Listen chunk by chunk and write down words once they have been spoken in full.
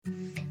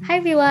Hi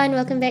everyone,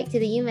 welcome back to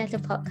the You Matter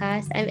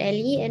podcast. I'm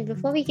Ellie, and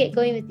before we get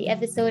going with the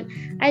episode,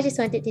 I just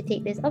wanted to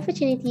take this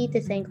opportunity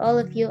to thank all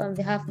of you on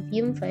behalf of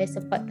YUM for your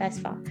support thus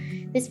far.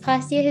 This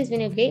past year has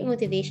been a great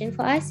motivation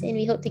for us, and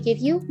we hope to give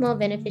you more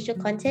beneficial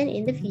content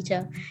in the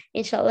future.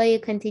 Inshallah, you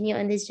continue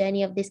on this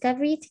journey of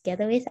discovery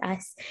together with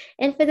us.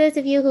 And for those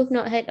of you who've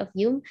not heard of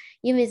YUM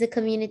is a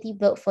community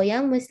built for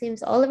young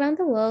Muslims all around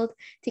the world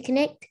to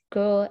connect,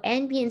 grow,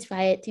 and be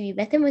inspired to be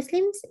better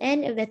Muslims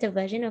and a better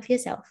version of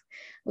yourself.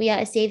 We are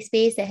a safe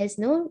space that has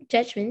no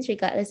judgments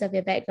regardless of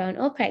your background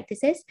or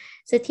practices.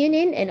 So tune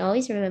in and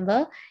always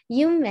remember,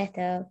 you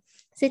matter.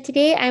 So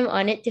today I'm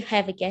honored to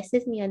have a guest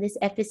with me on this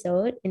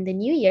episode. In the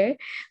new year,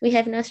 we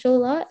have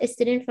Nasrullah, a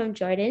student from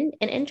Jordan,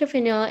 an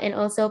entrepreneur, and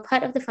also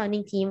part of the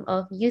founding team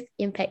of Youth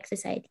Impact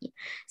Society.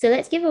 So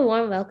let's give a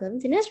warm welcome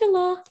to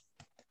Nasrullah.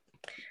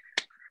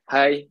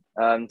 Hi,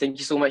 thank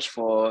you so much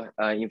for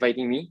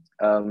inviting me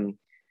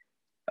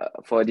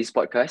for this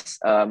podcast.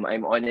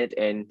 I'm honored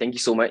and thank you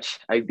so much.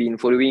 I've been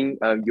following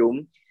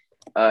YUM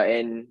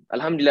and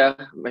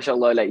Alhamdulillah,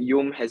 mashallah, like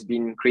YUM has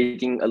been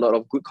creating a lot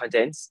of good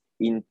contents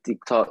in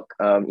TikTok,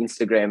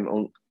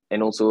 Instagram,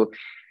 and also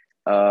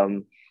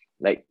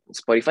like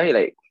Spotify,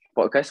 like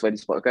podcast for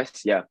this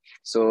podcast. Yeah.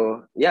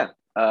 So yeah,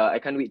 I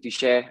can't wait to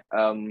share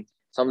some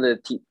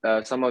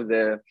of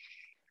the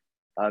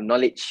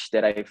knowledge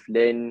that I've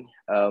learned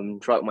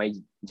throughout my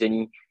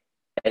journey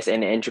as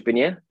an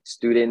entrepreneur,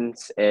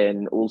 students,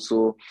 and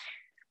also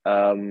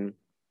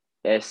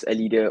as a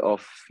leader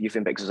of Youth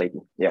Impact Society.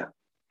 Yeah.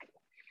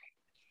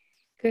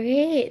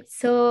 Great.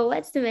 So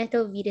what's the matter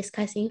we'll be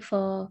discussing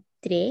for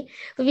today?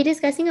 We'll be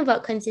discussing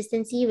about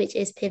consistency, which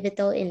is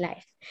pivotal in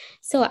life.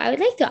 So I would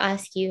like to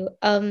ask you,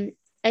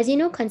 as you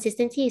know,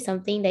 consistency is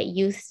something that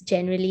youth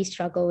generally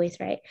struggle with,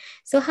 right?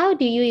 So how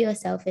do you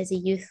yourself as a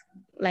youth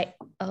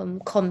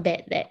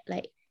combat that?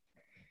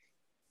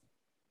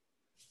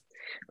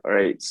 All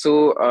right.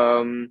 So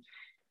to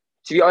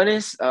be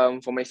honest,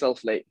 for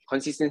myself, like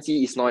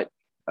consistency is not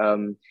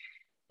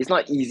it's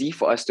not easy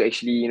for us to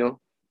actually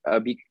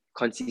be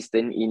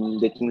consistent in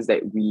the things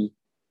that we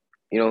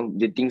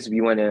the things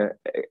we want to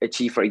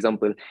achieve, for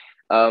example.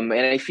 And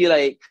I feel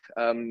like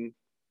I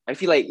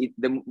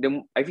think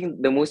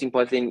the most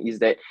important thing is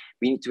that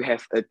we need to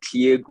have a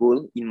clear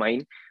goal in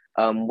mind.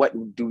 What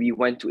do we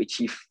want to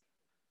achieve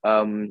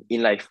in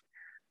life?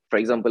 For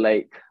example,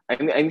 like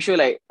I'm sure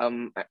like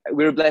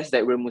we're blessed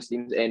that we're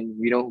Muslims, and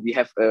we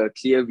have a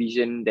clear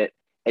vision that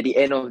at the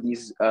end of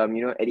this um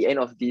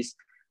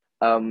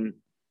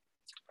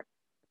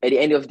at the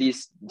end of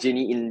this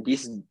journey in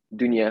this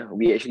dunya,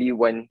 we actually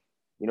want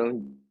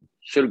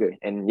sugar,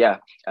 and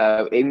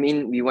I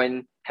mean we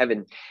want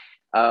heaven.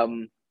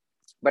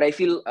 But I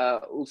feel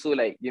also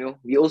like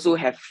we also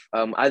have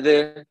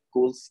other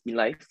goals in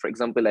life. For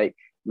example, like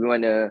we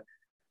want to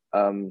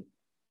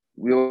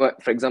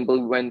for example,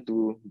 we want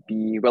to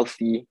be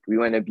wealthy. We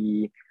want to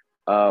be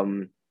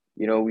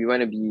we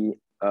want to be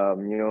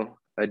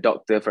a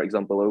doctor, for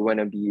example, or we want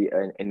to be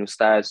an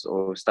ustaz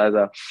or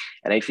ustaza.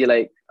 And I feel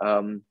like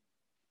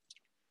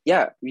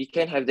we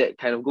can have that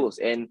kind of goals.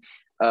 And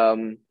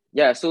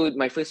so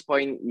my first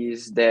point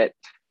is that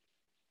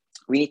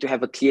we need to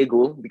have a clear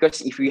goal,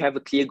 because if we have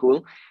a clear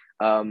goal,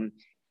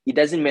 it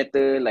doesn't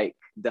matter like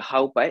the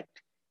how part.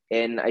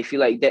 And I feel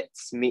like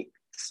that's makes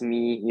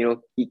me,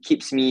 it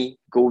keeps me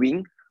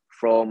going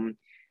from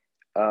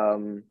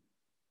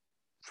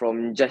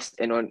just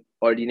an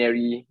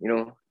ordinary,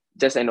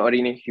 just an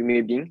ordinary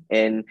human being,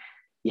 and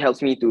it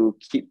helps me to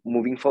keep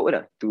moving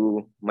forward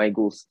to my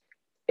goals.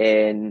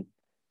 And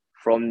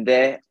from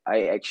there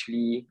I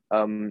actually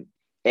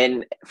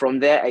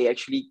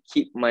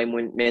keep my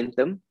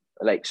momentum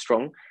like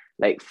strong,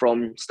 like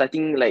from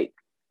starting like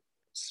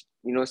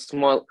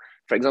small.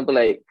 For example,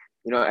 like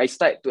I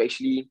start to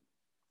actually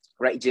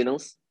write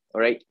journals. All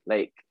right,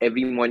 like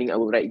every morning I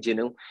will write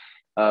journal.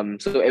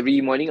 So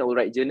every morning I will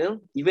write journal,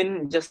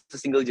 even just a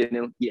single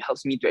journal. It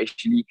helps me to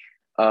actually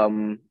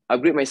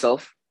upgrade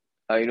myself,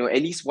 at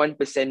least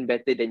 1%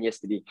 better than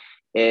yesterday.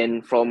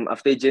 And from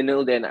after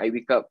journal, then I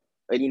wake up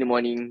early in the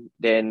morning,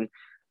 then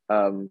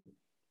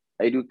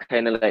I do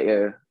kind of like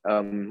a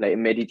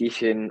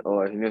meditation,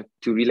 or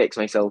to relax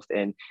myself.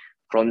 And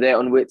from there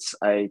onwards,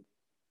 I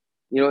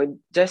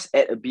just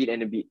add a bit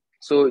and a bit.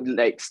 So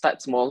like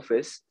start small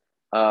first.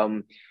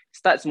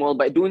 Start small,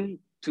 but don't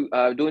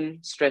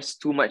stress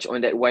too much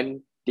on that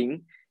one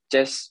thing.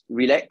 Just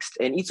relax,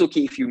 and it's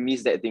okay if you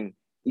miss that thing.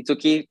 It's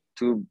okay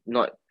to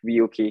not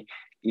be okay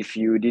if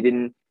you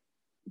didn't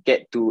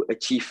get to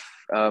achieve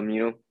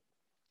the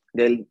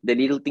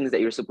little things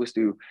that you're supposed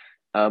to.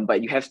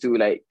 But you have to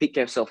like pick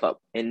yourself up,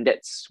 and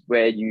that's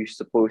where your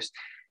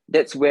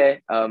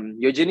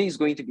journey is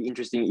going to be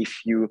interesting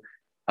if you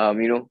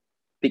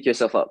pick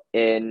yourself up.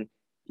 And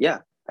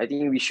I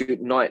think we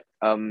should not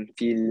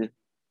feel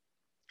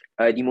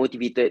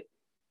demotivated,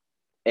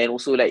 and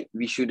also like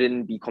we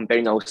shouldn't be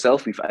comparing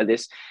ourselves with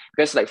others,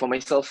 because like for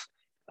myself,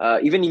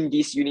 even in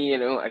this uni,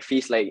 I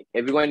face like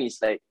everyone is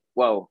like,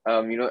 wow,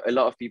 a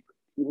lot of people,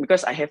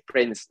 because I have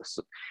friends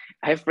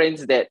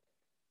that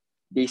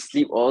they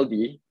sleep all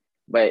day,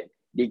 but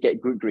they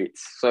get good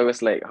grades. So I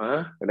was like,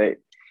 huh? Like,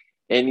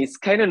 and it's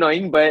kind of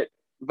annoying, but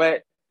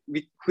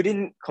we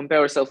couldn't compare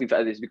ourselves with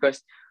others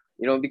because,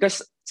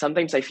 because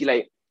sometimes I feel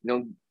like,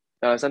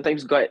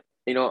 sometimes God,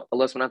 Allah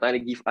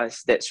SWT give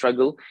us that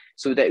struggle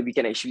so that we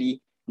can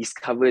actually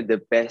discover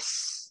the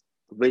best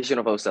version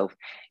of ourselves.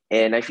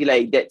 And I feel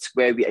like that's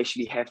where we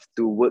actually have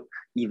to work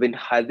even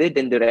harder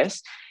than the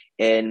rest.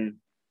 And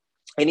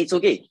it's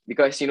okay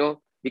because,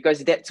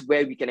 because that's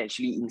where we can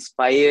actually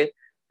inspire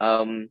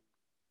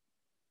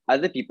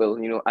other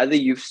people, other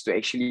youths to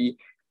actually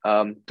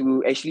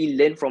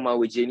learn from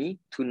our journey,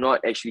 to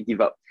not actually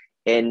give up.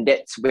 And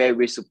that's where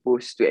we're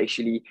supposed to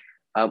actually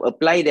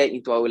apply that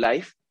into our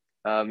life.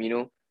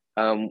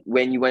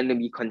 When you want to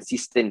be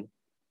consistency,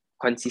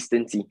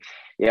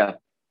 yeah,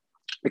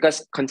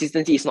 because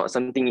consistency is not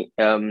something.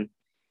 To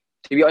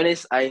be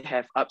honest, I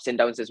have ups and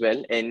downs as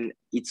well, and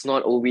it's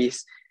not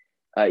always,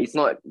 it's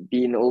not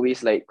been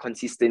always like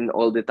consistent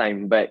all the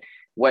time. But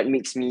what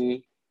makes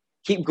me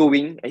keep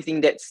going, I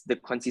think that's the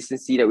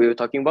consistency that we were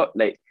talking about.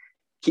 Like,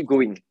 keep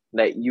going.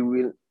 Like, you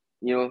will,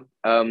 you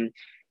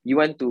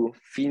want to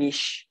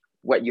finish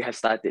what you have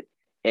started,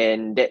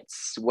 and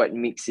that's what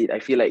makes it. I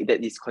feel like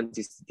that is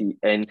consistency,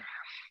 and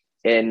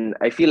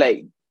I feel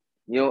like,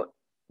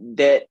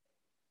 that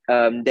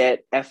that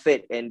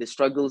effort and the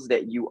struggles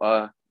that you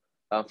are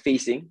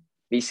facing,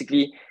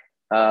 basically,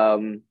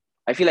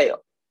 I feel like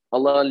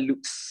Allah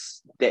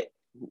looks at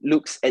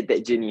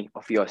that journey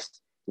of yours.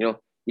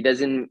 It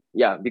doesn't,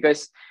 yeah,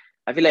 because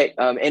I feel like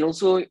and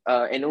also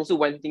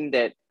one thing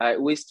that I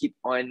always keep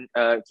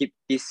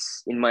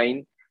this in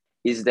mind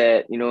is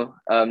that,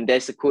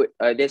 there's a quote,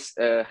 there's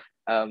a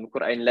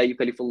Quran, la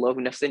yukallifullahu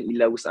nafsan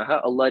illa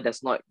wus'aha. Allah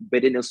does not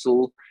burden a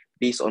soul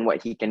based on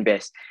what he can bear.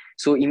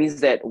 So it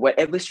means that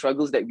whatever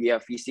struggles that we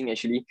are facing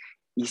actually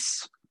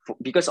is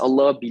because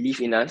Allah believes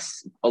in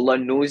us. Allah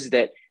knows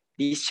that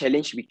this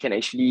challenge we can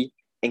actually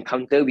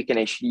encounter, we can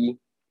actually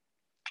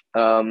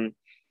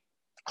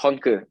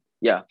conquer.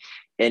 Yeah.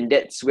 And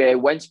that's where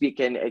once we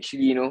can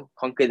actually,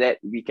 conquer that,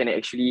 we can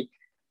actually,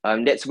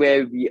 that's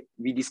where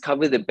we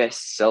discover the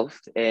best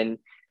self. And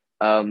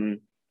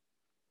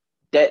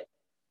that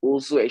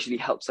also actually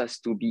helps us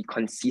to be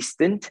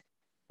consistent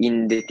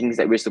in the things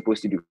that we're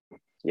supposed to do.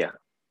 Yeah.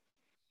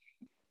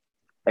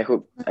 I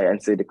hope I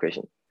answered the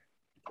question.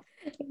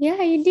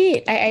 Yeah, you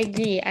did. I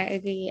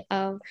agree.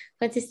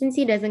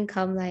 Consistency doesn't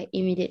come like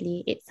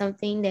immediately. It's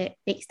something that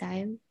takes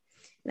time.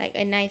 Like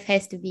a knife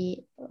has to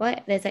be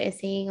what? There's like a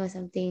saying or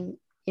something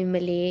in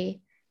Malay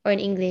or in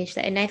English.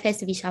 Like a knife has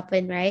to be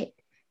sharpened, right?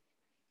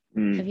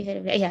 Have you heard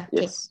of that? Yeah.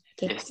 Yes.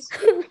 Okay. Yes.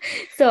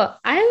 So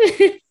I'm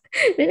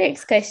the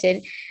next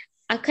question.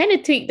 I kind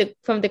of tweaked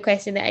from the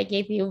question that I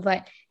gave you,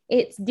 but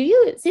it's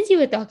since you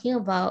were talking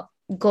about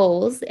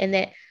goals and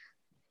that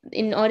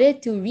in order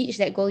to reach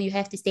that goal, you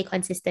have to stay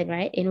consistent,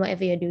 right? In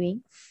whatever you're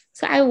doing.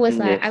 So I was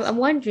like, Yes. I'm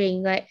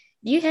wondering, like,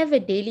 do you have a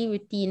daily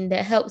routine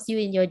that helps you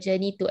in your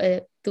journey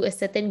to a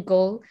certain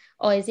goal?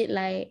 Or is it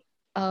like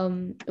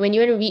when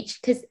you want to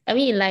reach, because I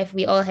mean in life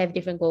we all have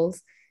different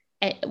goals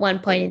at one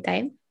point in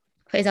time.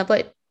 For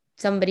example,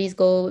 somebody's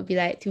goal would be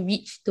like to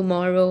reach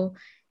tomorrow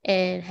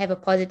and have a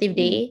positive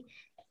day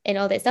and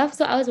all that stuff.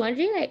 So I was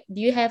wondering, like,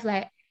 do you have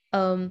like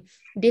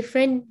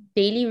different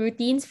daily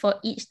routines for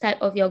each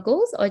type of your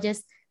goals, or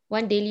just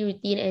one daily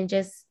routine and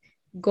just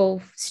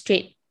go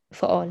straight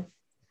for all?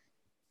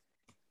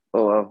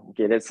 Oh, wow.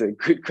 Okay, that's a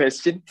good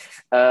question.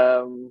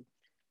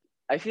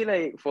 I feel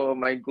like for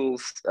my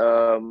goals,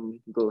 I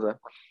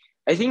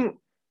think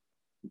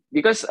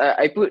because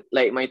I put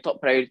like my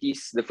top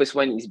priorities. The first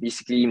one is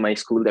basically my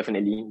school,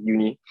 definitely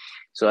uni.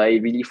 So I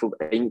really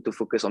I need to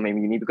focus on my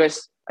uni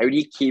because I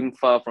really came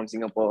far from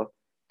Singapore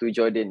to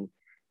Jordan.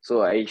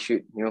 So I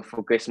should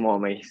focus more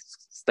on my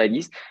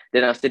studies.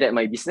 Then after that,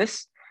 my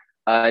business.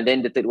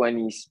 Then the third one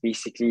is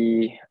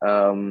basically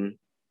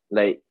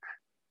like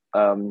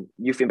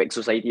youth impact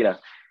society lah.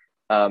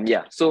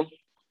 Yeah. So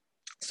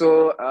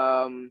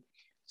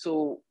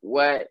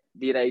what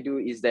did I do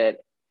is that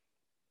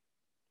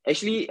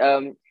actually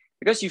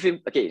because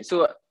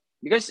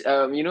because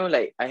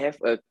like I have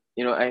a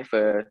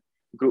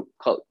group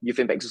called Youth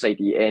Impact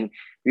Society, and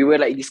we were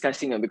like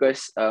discussing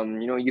because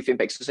Youth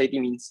Impact Society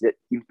means that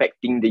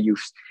impacting the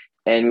youth,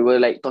 and we were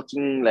like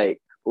talking like,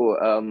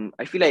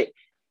 I feel like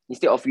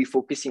instead of we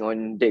focusing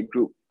on that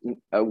group,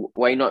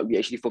 why not we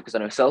actually focus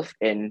on ourselves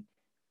and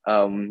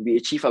we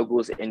achieve our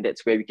goals, and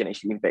that's where we can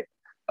actually impact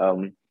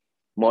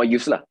more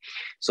youth lah.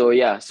 So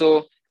yeah,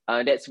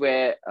 that's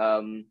where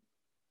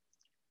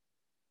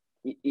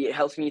it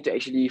helps me to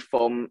actually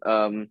form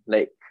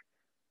like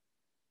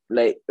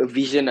a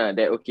vision that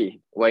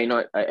okay, why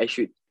not I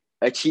should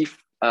achieve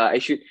I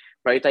should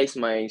prioritize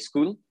my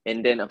school,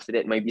 and then after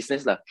that my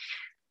business lah.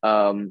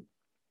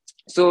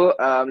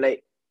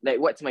 Like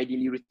what's my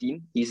daily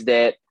routine is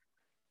that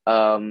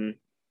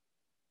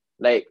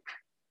like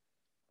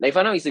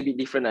for now it's a bit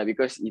different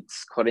because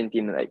it's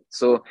quarantine, right?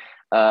 So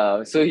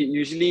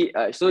usually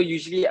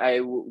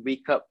I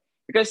wake up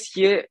because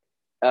here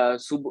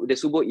the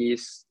subuh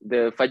is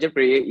the Fajr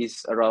prayer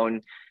is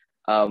around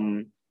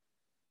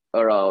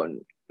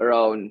around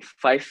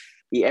 5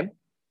 a.m.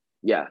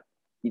 Yeah,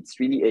 it's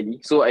really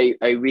early. So I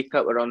wake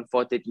up around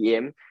 4:30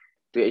 a.m.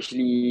 to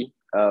actually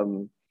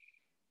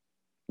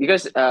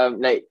because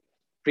like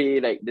pray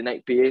like the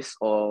night prayers,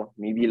 or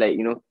maybe like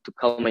to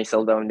calm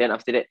myself down. Then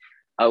after that,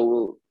 I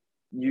will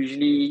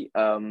usually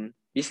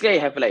basically I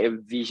have like a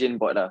vision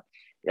board lah.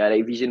 Yeah,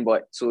 like vision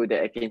board, so that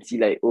I can see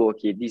like, oh,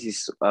 okay, this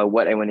is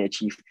what I want to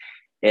achieve.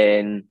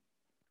 And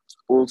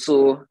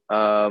also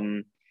I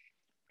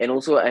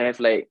have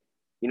like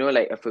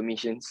like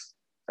affirmations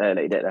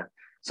like that lah.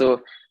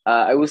 So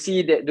I will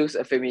see that those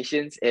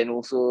affirmations, and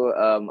also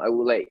I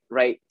will like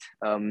write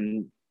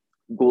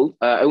goal.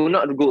 I will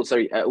not goal.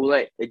 Sorry, I will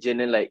like a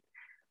journal like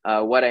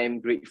what I am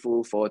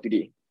grateful for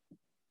today,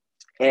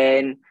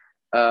 and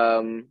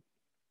um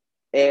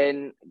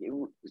and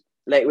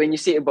like when you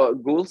say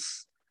about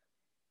goals,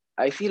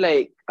 I feel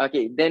like,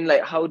 okay, then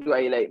like how do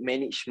I like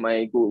manage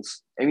my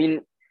goals? I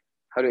mean,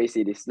 how do I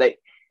say this? Like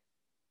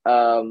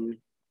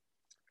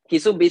okay,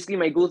 so basically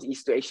my goals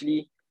is to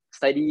actually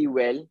study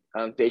well,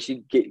 to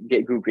actually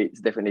get good grades,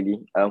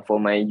 definitely, for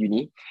my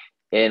uni,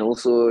 and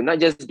also not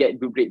just get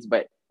good grades,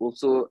 but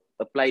also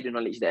apply the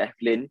knowledge that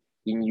I've learned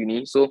in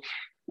uni. So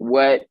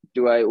what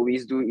do I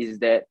always do is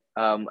that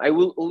I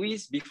will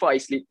always, before I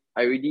sleep,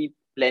 I already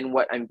plan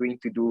what I'm going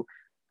to do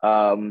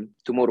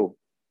tomorrow.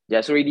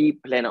 Just already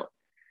plan out.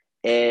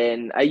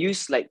 And I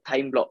use like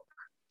time block.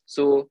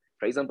 So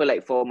for example,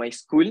 like for my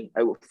school,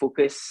 I would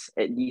focus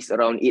at least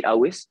around 8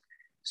 hours.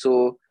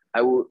 So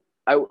I would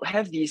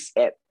have this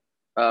app.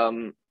 I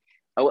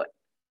would,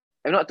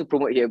 I'm not to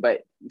promote here,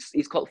 but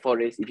it's called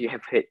Forest. If you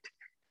have heard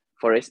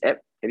Forest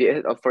app, have you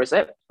heard of Forest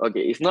app?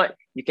 Okay, if not,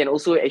 you can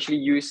also actually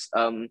use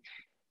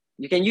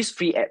you can use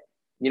free app.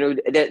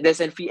 There's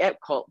a free app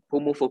called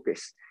Pomo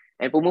Focus,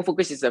 and Pomo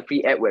Focus is a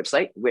free app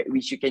website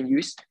which you can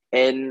use.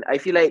 And I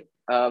feel like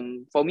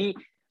for me,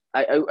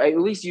 I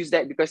always use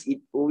that because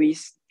it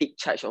always take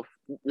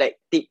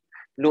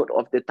note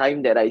of the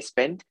time that I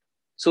spend.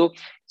 So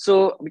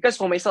because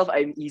for myself,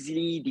 I'm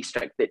easily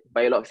distracted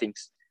by a lot of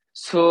things.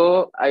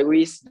 So I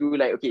always do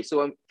like, okay,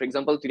 so for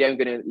example, today I'm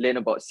going to learn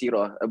about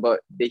Sirah, about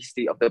the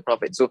history of the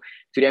Prophet. So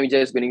today I'm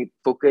just going to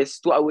focus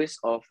 2 hours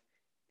of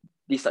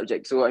this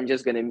subject. So I'm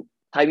just going to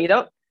time it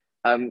out,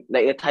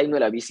 like a timer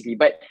lah, basically.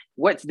 But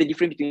what's the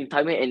difference between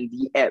timer and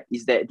the app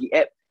is that the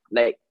app,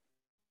 like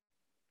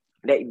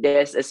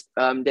there's a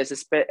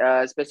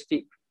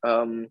specific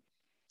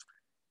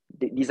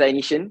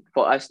designation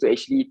for us to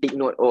actually take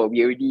note, or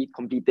we already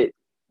completed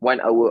 1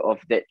 hour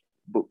of that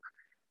book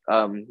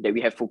that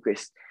we have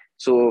focused.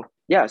 So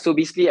yeah, so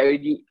basically I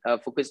already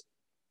focused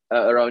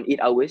around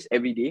 8 hours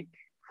every day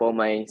for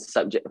my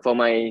subject, for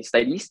my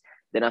studies.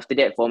 Then after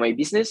that, for my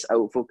business, I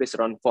will focus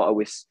around 4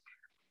 hours.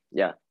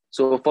 Yeah,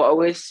 so 4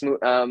 hours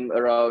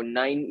around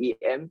 9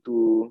 a.m.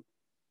 to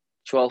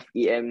 12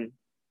 a.m.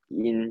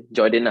 in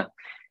Jordan lah.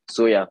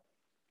 So yeah,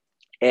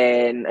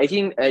 and I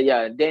think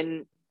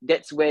then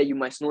that's where you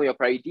must know your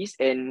priorities.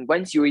 And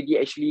once you already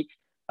actually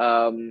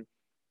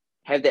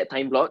have that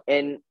time block,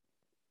 and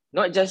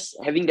not just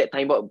having that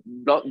time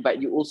block,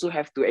 but you also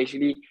have to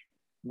actually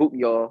book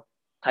your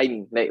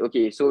timing. Like,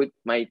 okay, so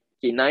 9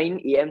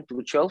 a.m.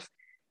 to 12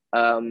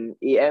 a.m.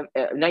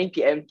 9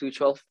 p.m. to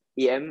 12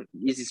 a.m.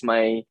 This is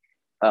my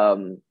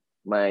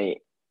my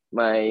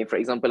for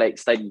example, like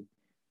study,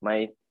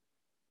 my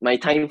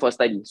time for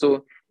study.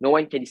 So no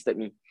one can disturb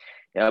me.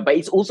 Yeah, but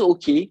it's also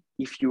okay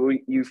if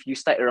you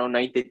start around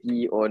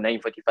 9:30 or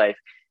 9:45.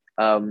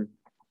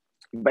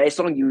 But as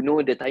long as you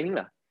know the timing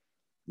lah.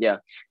 Yeah.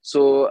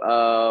 So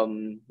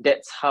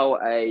that's how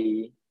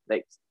I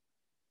like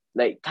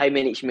time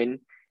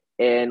management.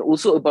 And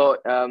also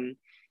about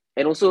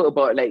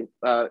like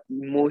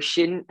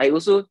emotion. I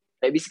also,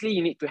 like, basically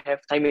you need to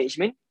have time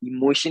management,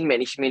 emotion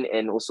management,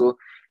 and also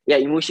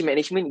emotion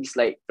management is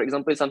like, for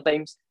example,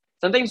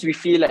 sometimes we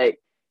feel like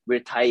we're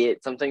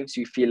tired, sometimes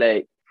we feel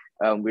like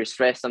we're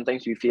stressed,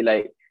 sometimes we feel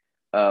like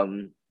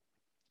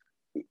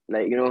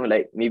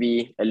like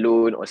maybe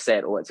alone or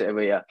sad or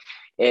whatsoever. Yeah,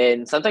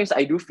 and sometimes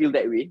I do feel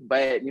that way,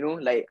 but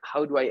like,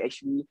 how do I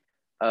actually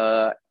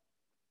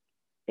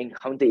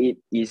encounter it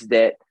is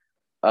that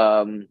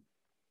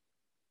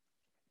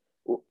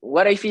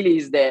what I feel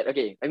is that,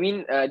 okay, I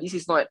mean, this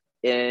is not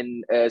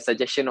an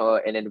suggestion or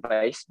an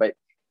advice, but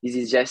this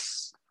is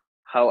just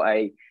how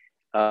I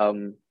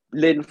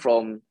learn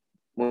from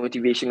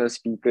motivational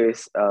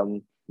speakers,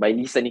 by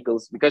Lisa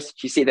Nichols, because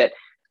she said that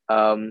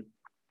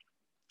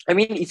I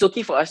mean, it's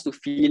okay for us to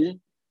feel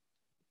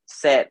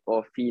sad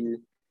or feel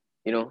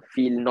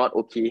not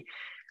okay,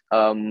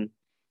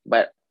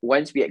 but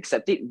once we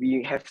accept it,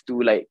 we have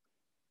to like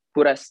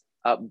put us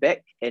up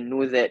back and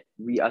know that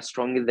we are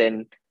stronger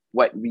than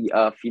what we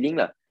are feeling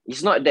lah.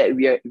 It's not that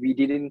we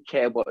didn't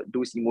care about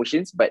those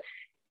emotions, but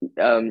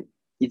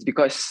it's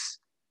because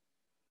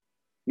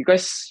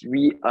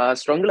we are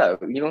stronger lah.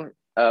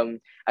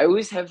 I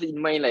always have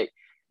in mind, like,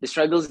 the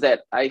struggles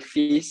that I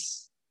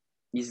face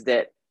is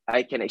that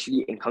I can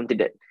actually encounter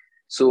that.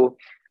 So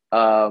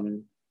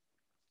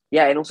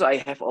yeah, and also I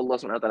have Allah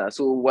subhanahu wa ta'ala.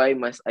 So why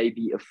must I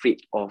be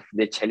afraid of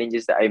the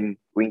challenges that I'm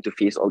going to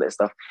face, all that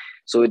stuff?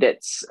 So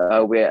that's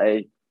where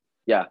I,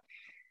 yeah,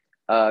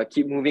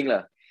 keep moving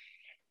lah.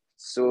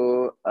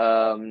 So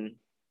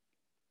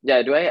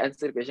yeah, do I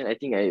answer the question? I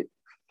think I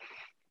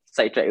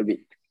sidetrack a bit.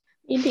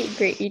 You did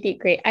great. You did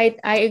great. I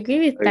agree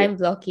with Okay. time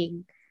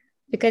blocking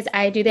because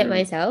I do that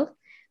myself.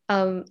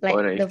 Like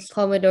Oh, the nice.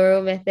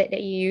 Pomodoro method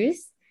that you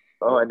use.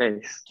 Oh,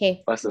 nice.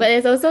 Okay. Awesome. But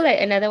there's also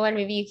like another one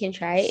maybe you can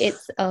try.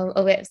 It's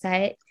a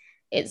website.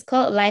 It's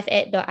called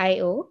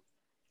lifeat.io.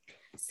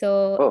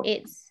 So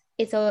it's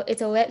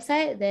a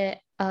website that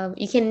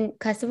you can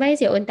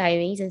customize your own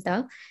timings and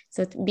stuff.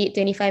 So be it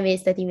 25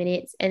 minutes, 30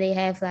 minutes, and they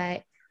have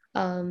like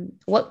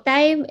work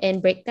time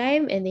and break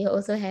time, and they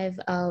also have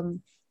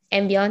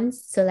ambience.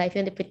 So like if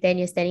you want to pretend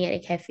you're standing at a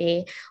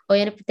cafe, or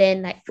you want to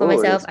pretend like for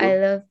myself, That's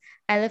cool.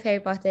 I love Harry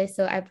Potter,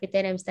 so I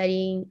pretend I'm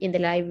studying in the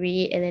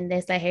library, and then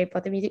there's like Harry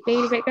Potter music playing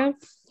in the background.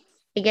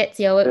 It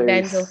gets your work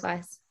done so Nice.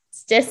 fast.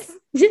 It's just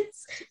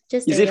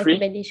Is a it free?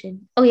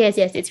 recommendation. Oh yes,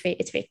 it's free.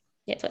 It's free.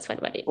 That's what's fun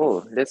about it.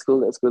 Oh, that's cool.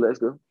 That's cool. That's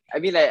cool. I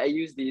mean, like I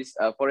use this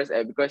forest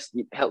app because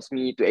it helps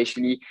me to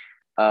actually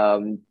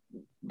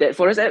that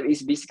forest app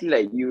is basically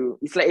like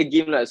it's like a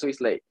game lah. So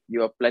it's like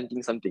you are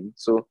planting something.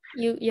 So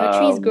Your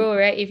trees grow,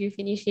 right, if you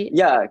finish it.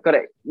 yeah,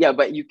 correct. Yeah,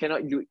 but you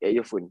cannot look at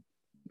your phone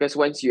because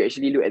once you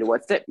actually look at the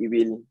WhatsApp, it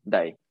will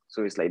die.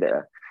 So it's like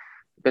that.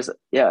 Because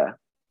yeah.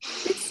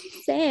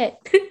 That's sad.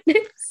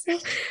 So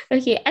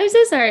okay. I'm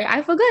so sorry.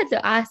 I forgot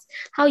to ask,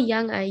 how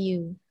young are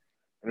you?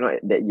 I'm not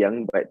that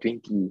young, but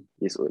 20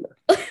 years old.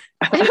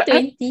 I'm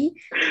 20.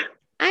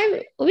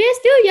 We're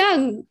still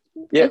young.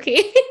 Yeah.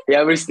 Okay.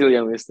 Yeah, we're still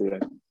young. We're still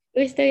young.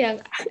 We're still young.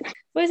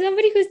 For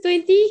somebody who's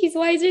 20, he's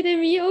wiser than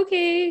me.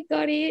 Okay,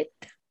 got it.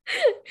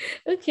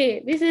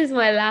 Okay, this is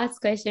my last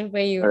question for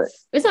you. All right.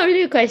 It's not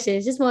really a question,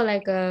 it's just more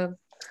like a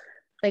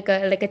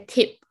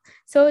tip.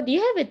 So do you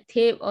have a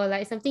tip or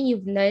like something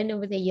you've learned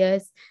over the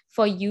years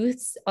for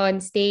youths on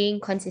staying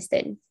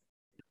consistent?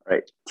 All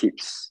right.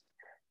 Tips.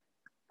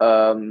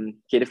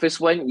 Okay, the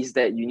first one is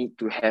that you need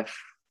to have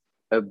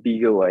a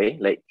bigger why.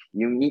 Like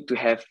you need to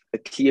have a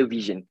clear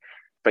vision.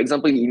 For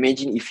example,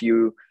 imagine if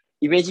you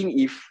know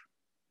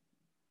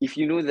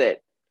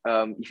that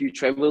if you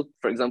travel,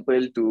 for example,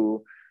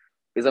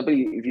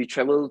 if you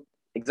travel,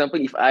 example,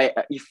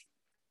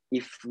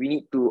 if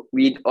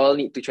we all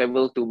need to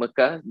travel to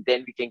Mecca,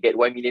 then we can get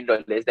 $1 million.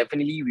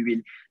 Definitely, we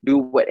will do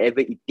whatever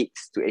it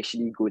takes to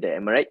actually go there.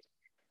 Am I right?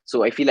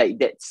 So I feel like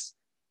that's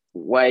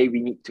why we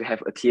need to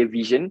have a clear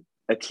vision,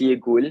 a clear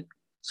goal,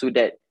 so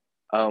that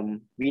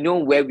we know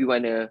where we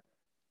wanna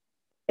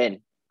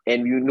end,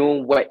 and we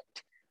know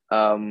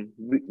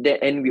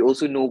and we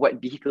also know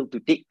what vehicle to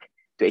take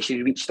to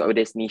actually reach to our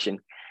destination,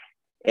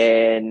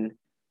 and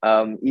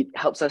it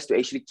helps us to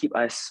actually keep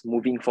us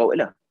moving forward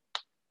lah.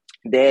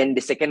 Then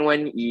the second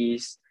one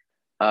is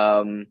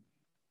to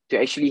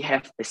actually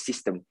have a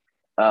system.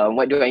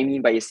 What do I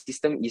mean by a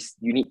system is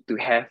you need to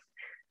have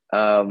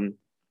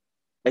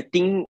a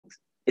thing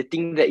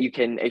that you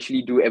can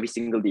actually do every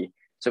single day.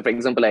 So for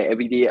example, like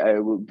every day I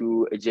will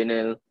do a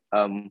journal.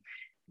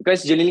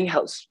 Because journaling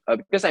helps.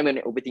 Because I'm an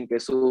overthinker,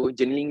 so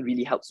journaling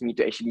really helps me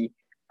to actually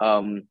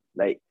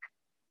like,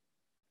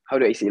 how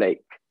do I say,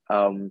 like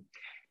to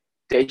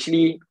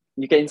actually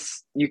you can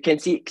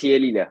see it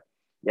clearly lah.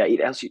 Yeah,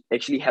 it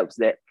actually helps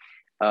that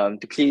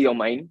to clear your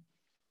mind,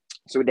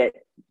 so that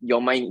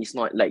your mind is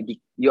not like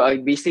you are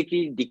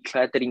basically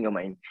decluttering your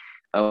mind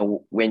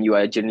when you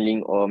are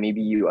journaling, or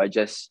maybe you are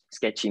just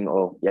sketching,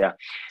 or yeah.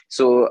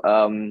 So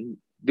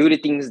do the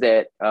things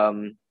that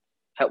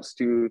helps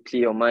to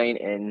clear your mind,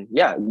 and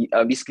yeah,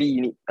 basically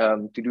you need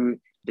to do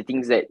the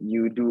things that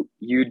you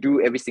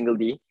do every single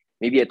day,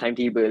 maybe a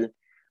timetable,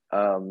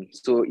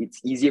 so it's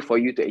easier for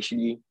you to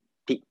actually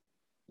take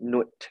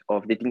note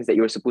of the things that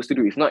you're supposed to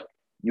do. If not,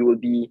 you will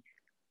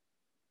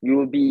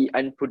be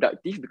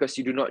unproductive because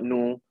you do not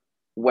know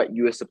what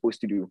you are supposed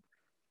to do.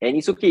 And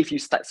it's okay if you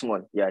start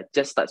small. Yeah,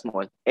 just start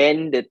small.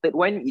 And the third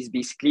one is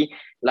basically,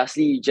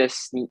 lastly, you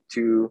just need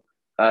to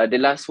the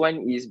last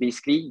one is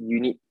basically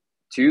you need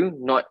to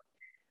not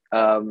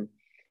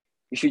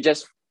you should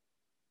just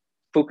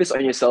focus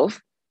on yourself.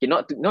 Okay,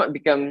 not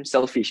become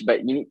selfish,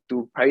 but you need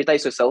to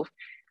prioritize yourself.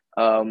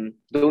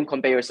 Don't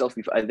compare yourself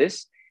with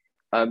others.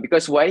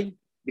 Because why?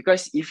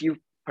 Because if you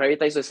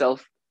prioritize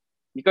yourself,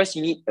 because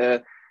you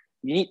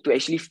need to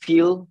actually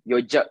fill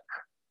your jug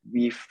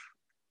with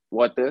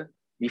water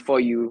before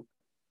you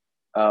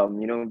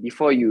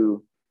before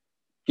you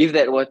give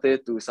that water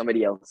to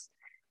somebody else.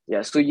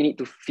 Yeah, so you need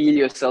to fill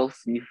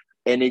yourself with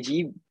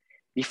energy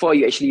before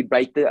you actually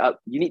brighten up.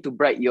 You need to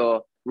bright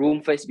your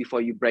room first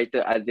before you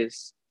brighten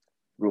others'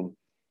 room.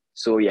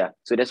 So yeah,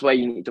 so that's why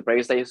you need to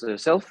prioritize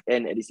yourself,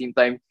 and at the same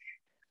time,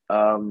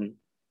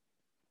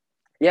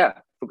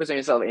 focus on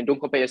yourself and don't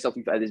compare yourself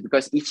with others,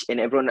 because each and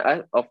every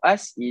one of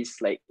us is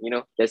like,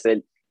 there's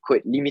a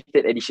quote,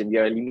 limited edition. We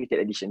are a limited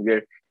edition.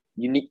 We're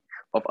unique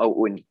of our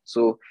own.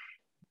 So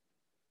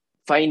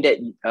find that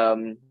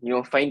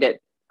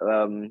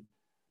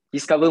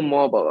discover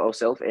more about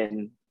ourselves,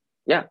 and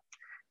yeah,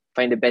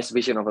 find the best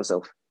version of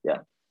herself. Yeah,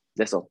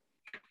 that's all.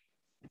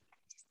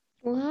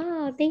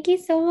 Wow, thank you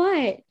so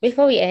much.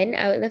 Before we end,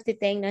 I would love to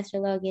thank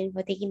Nasrullah again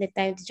for taking the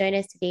time to join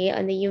us today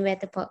on the You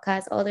Matter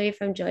podcast all the way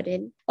from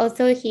Jordan.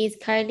 Also, he's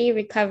currently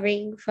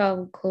recovering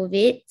from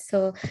COVID.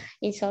 So,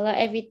 inshallah,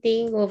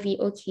 everything will be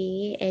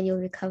okay and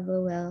you'll recover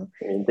well.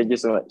 Thank you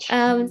so much.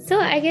 So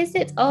I guess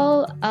that's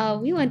all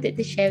we wanted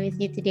to share with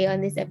you today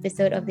on this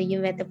episode of the You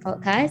Matter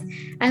podcast.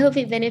 I hope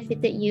it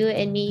benefited you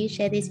and may you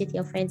share this with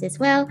your friends as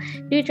well.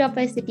 Do drop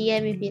us a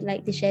DM if you'd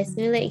like to share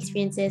similar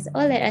experiences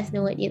or let us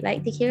know what you'd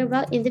like to hear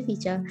about in the future.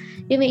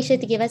 Do make sure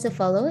to give us a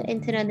follow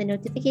and turn on the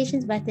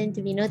notifications button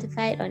to be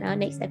notified on our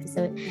next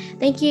episode.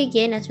 Thank you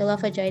again, Nasrullah,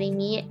 for joining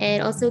me,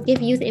 and also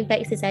give Youth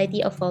Impact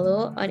Society a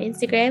follow on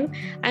Instagram.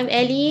 I'm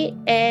Ellie,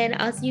 and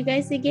I'll see you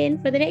guys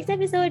again for the next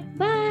episode.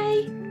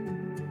 Bye!